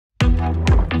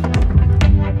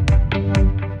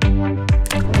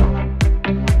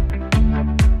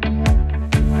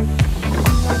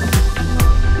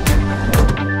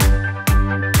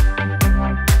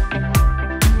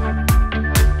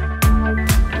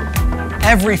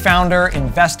Every founder,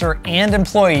 investor, and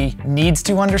employee needs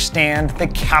to understand the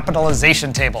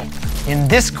capitalization table. In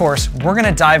this course, we're going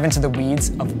to dive into the weeds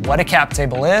of what a cap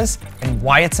table is and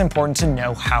why it's important to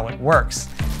know how it works.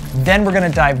 Then we're going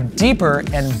to dive deeper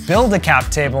and build a cap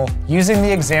table using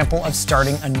the example of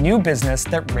starting a new business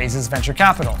that raises venture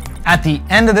capital. At the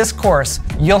end of this course,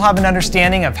 you'll have an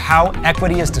understanding of how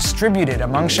equity is distributed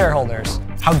among shareholders,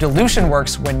 how dilution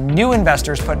works when new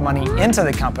investors put money into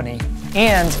the company,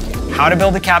 and how to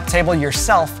build a cap table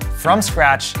yourself from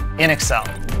scratch in Excel.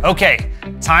 Okay,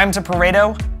 time to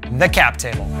Pareto the cap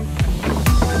table.